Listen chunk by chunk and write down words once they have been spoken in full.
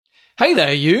Hey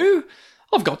there, you!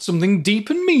 I've got something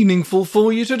deep and meaningful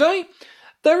for you today.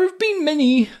 There have been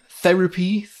many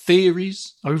therapy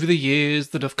theories over the years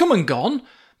that have come and gone,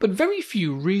 but very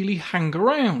few really hang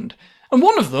around. And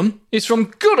one of them is from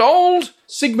good old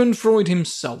Sigmund Freud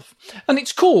himself, and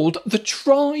it's called the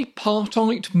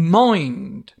tripartite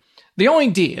mind. The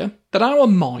idea that our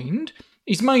mind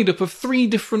is made up of three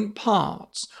different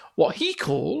parts, what he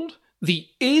called the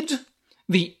id,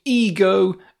 the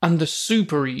ego, and the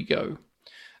superego.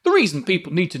 The reason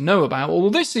people need to know about all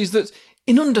this is that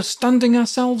in understanding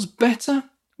ourselves better,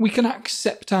 we can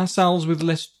accept ourselves with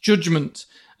less judgment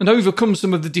and overcome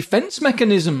some of the defence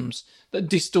mechanisms that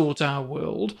distort our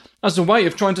world as a way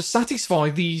of trying to satisfy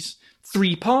these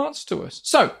three parts to us.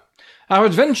 So, our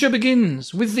adventure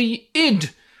begins with the id,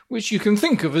 which you can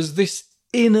think of as this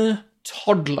inner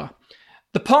toddler,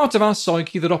 the part of our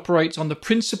psyche that operates on the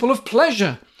principle of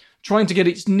pleasure, trying to get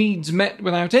its needs met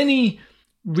without any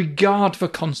regard for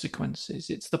consequences.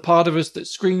 It's the part of us that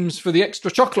screams for the extra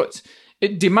chocolate.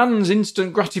 It demands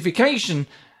instant gratification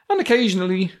and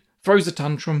occasionally throws a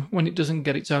tantrum when it doesn't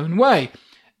get its own way.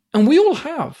 And we all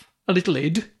have a little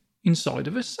id inside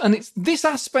of us, and it's this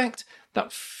aspect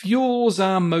that fuels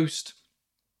our most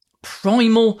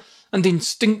primal and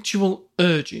instinctual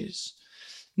urges.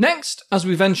 Next, as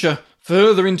we venture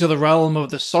further into the realm of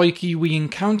the psyche, we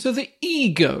encounter the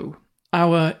ego,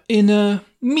 our inner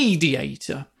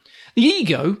mediator. The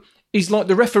ego is like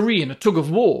the referee in a tug of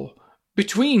war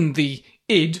between the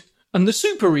id and the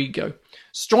superego,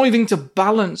 striving to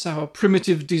balance our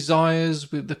primitive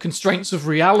desires with the constraints of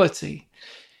reality.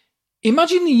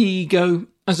 Imagine the ego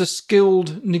as a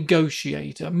skilled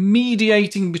negotiator,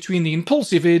 mediating between the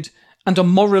impulsive id and a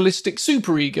moralistic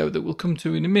superego that we'll come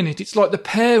to in a minute. It's like the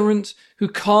parent who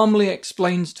calmly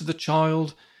explains to the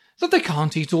child that they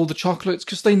can't eat all the chocolates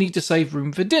because they need to save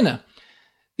room for dinner.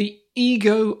 The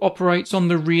ego operates on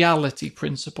the reality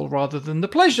principle rather than the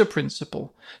pleasure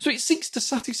principle, so it seeks to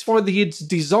satisfy the id's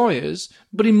desires,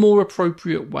 but in more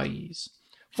appropriate ways,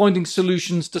 finding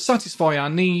solutions to satisfy our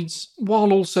needs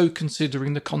while also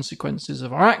considering the consequences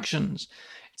of our actions.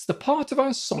 It's the part of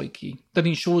our psyche that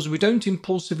ensures we don't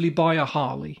impulsively buy a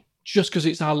Harley just because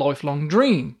it's our lifelong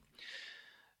dream.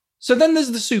 So then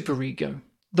there's the superego,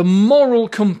 the moral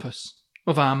compass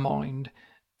of our mind.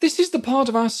 This is the part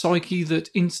of our psyche that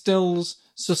instills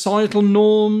societal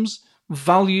norms,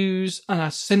 values, and our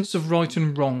sense of right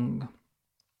and wrong.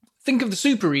 Think of the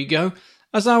superego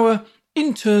as our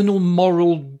internal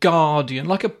moral guardian,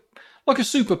 like a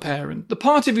super parent, the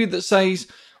part of you that says,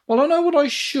 well, I know what I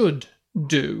should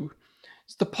do.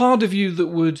 It's the part of you that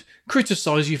would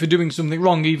criticise you for doing something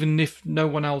wrong even if no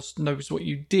one else knows what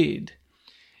you did.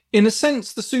 In a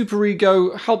sense, the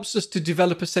superego helps us to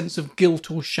develop a sense of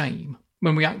guilt or shame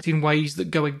when we act in ways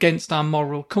that go against our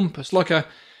moral compass, like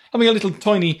having a little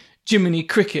tiny Jiminy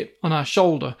Cricket on our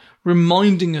shoulder,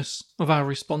 reminding us of our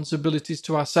responsibilities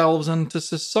to ourselves and to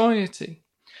society.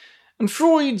 And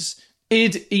Freud's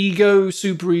id, ego,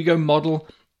 superego model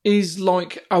is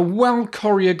like a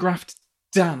well-choreographed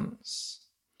dance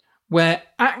where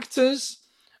actors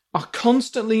are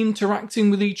constantly interacting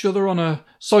with each other on a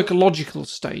psychological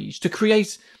stage to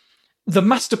create the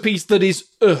masterpiece that is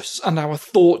us and our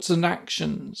thoughts and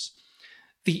actions.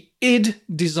 The id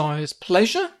desires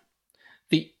pleasure.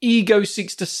 The ego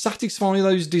seeks to satisfy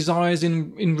those desires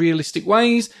in realistic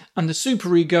ways. And the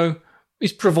superego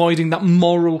is providing that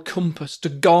moral compass to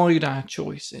guide our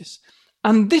choices.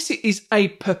 And this is a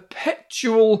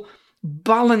perpetual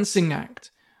balancing act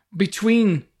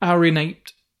between our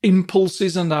innate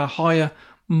impulses and our higher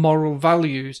moral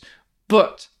values.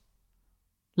 But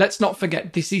let's not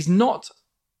forget, this is not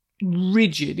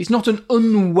rigid. It's not an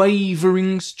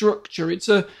unwavering structure.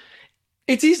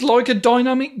 It is like a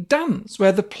dynamic dance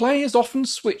where the players often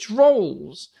switch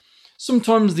roles.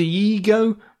 Sometimes the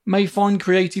ego may find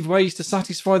creative ways to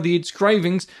satisfy the id's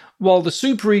cravings, while the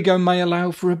superego may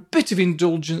allow for a bit of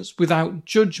indulgence without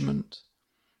judgment.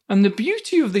 And the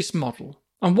beauty of this model,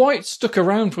 and why it's stuck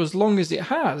around for as long as it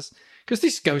has, because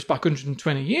this goes back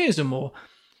 120 years or more,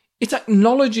 it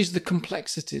acknowledges the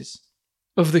complexities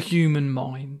of the human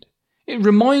mind. It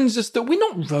reminds us that we're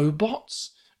not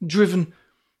robots, driven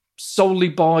solely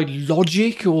by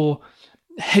logic or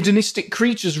hedonistic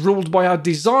creatures ruled by our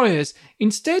desires.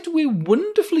 Instead, we're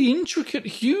wonderfully intricate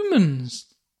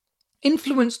humans,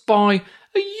 influenced by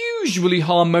a usually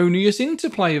harmonious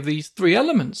interplay of these three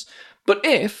elements. But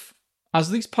if, as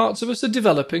these parts of us are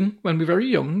developing when we're very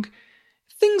young,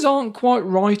 things aren't quite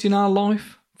right in our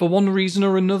life for one reason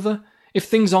or another, if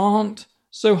things aren't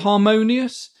so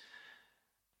harmonious,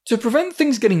 to prevent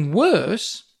things getting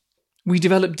worse, we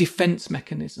develop defence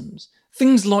mechanisms.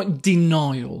 Things like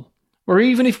denial, where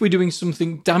even if we're doing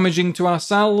something damaging to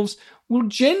ourselves, we'll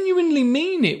genuinely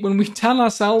mean it when we tell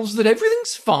ourselves that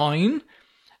everything's fine.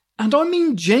 And I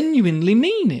mean genuinely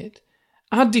mean it.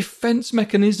 Our defence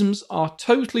mechanisms are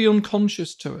totally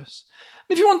unconscious to us.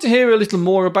 And if you want to hear a little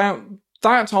more about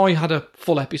that, I had a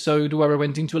full episode where I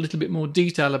went into a little bit more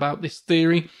detail about this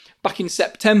theory back in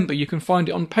September. You can find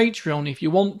it on Patreon if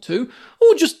you want to,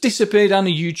 or just disappear down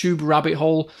a YouTube rabbit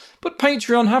hole. But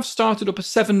Patreon have started up a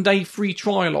 7-day free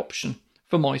trial option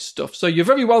for my stuff, so you're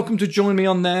very welcome to join me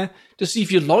on there to see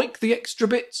if you like the extra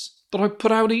bits that I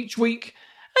put out each week.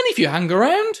 And if you hang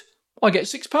around, I get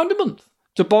 £6 a month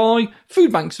to buy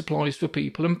food bank supplies for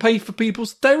people and pay for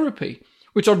people's therapy,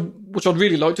 which I'd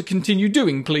really like to continue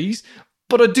doing, please.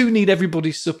 But I do need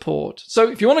everybody's support.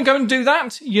 So if you want to go and do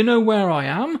that, you know where I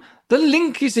am. The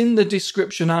link is in the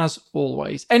description as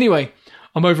always. Anyway,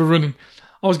 I'm overrunning.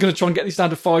 I was going to try and get this down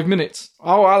to 5 minutes.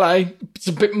 Oh, hello. It's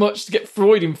a bit much to get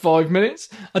Freud in 5 minutes.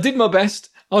 I did my best.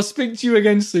 I'll speak to you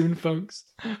again soon, folks.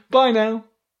 Bye now.